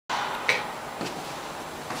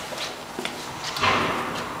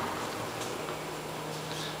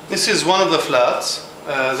This is one of the flats.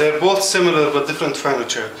 They're both similar but different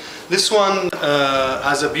furniture. This one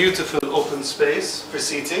has a beautiful open space for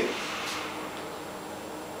seating.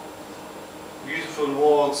 Beautiful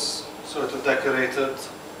walls, sort of decorated,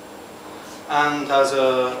 and has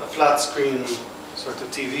a flat screen sort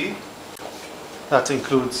of TV. That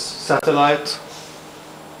includes satellite,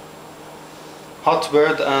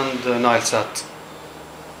 Hotbird and Nilesat.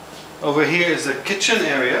 Over here is a kitchen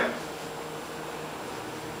area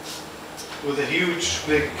with a huge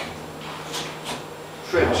big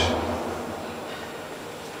fridge.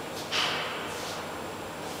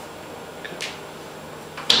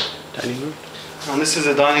 Dining room. And this is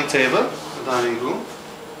a dining table, a dining room.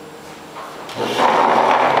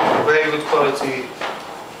 Very good quality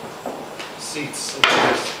seats and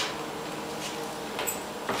chairs.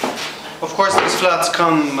 Of course, these flats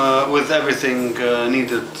come with everything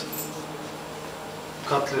needed,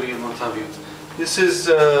 cutlery and what have you. This is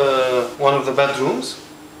one of the bedrooms,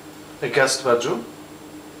 a guest bedroom.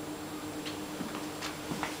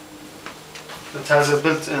 It has a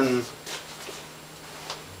built-in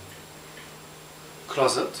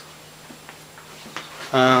closet,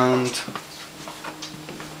 and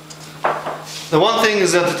the one thing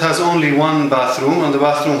is that it has only one bathroom, and the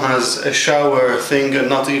bathroom has a shower thing and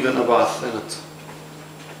not even a bath in it.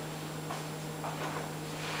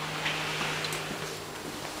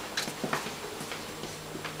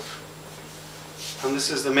 And this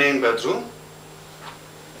is the main bedroom.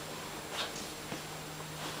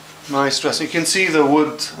 Nice dressing. You can see the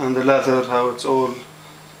wood and the leather, how it's all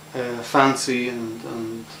fancy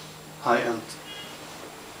and high-end.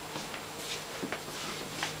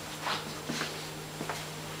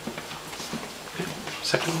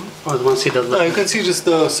 Second one? Or the one seated? No, you can see just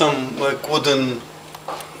some like wooden.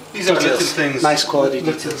 These are little things. Nice quality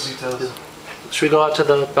little details. details. Should we go out to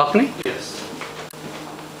the balcony? Yes.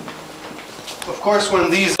 Of course,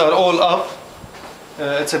 when these are all up,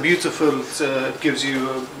 it's a beautiful. It gives you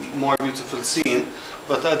a more beautiful scene.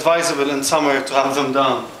 But advisable in summer to have them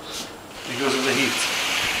down because of the heat.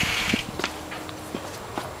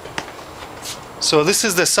 So this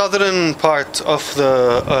is the southern part of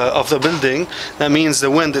the building. That means the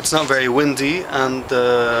wind. It's not very windy, and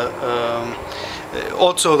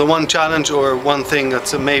also the one challenge or one thing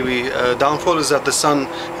that's maybe a downfall is that the sun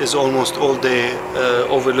is almost all day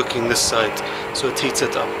overlooking this side, so it heats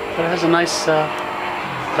it up. But it has a nice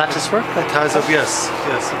lattice work. It has a yes.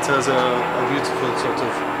 It has a beautiful sort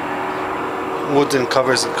of wooden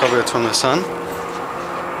covers that cover it from the sun.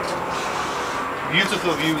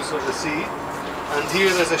 Beautiful views of the sea. And here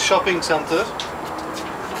there's a shopping center.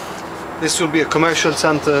 This will be a commercial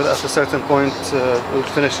center at a certain point. It will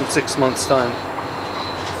finish in 6 months' time.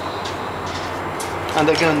 And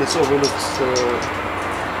again, this overlooks the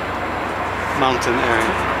mountain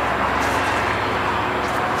area.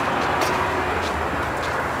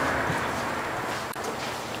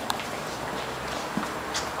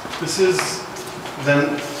 This is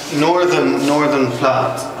the northern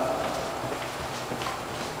flat.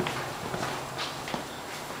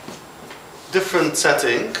 Different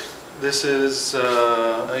setting. This is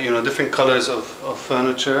different colors of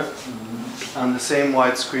furniture, and the same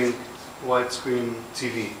widescreen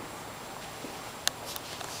TV.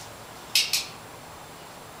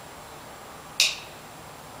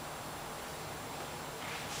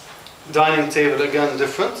 Dining table again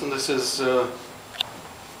different, and this is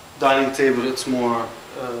dining table. It's more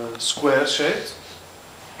square shaped.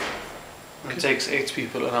 It takes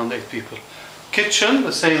around 8 people. Kitchen,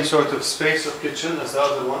 the same sort of space of kitchen as the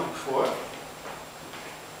other one before.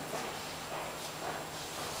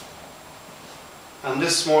 And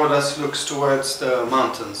this more or less looks towards the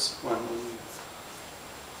mountains.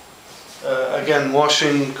 Again,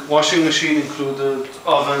 washing machine included,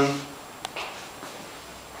 oven,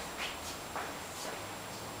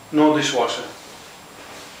 no dishwasher.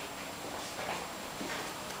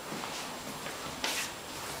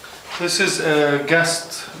 This is a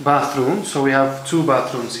guest bathroom, so we have 2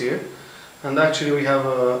 bathrooms here, and actually we have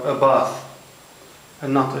a bath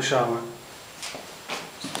and not a shower.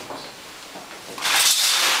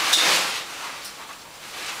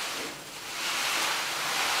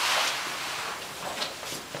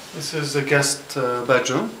 This is the guest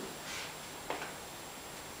bedroom.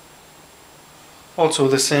 Also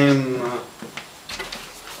the same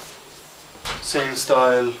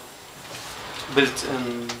style,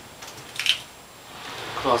 built-in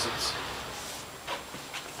closets.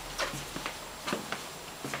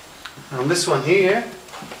 And this one here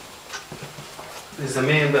is the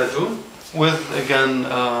main bedroom with again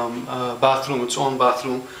a bathroom, its own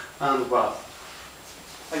bathroom and bath.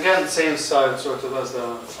 Again, same side sort of as the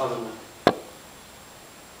other one.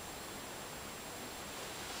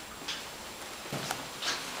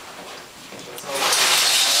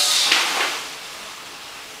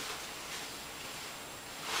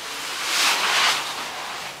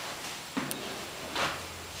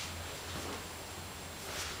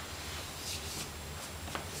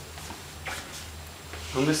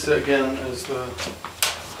 And this again is the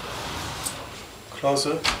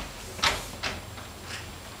closet.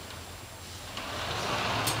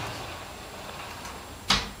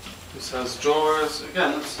 This has drawers.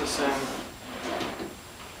 Again, it's the same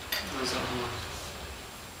as that one.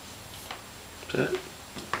 That's it.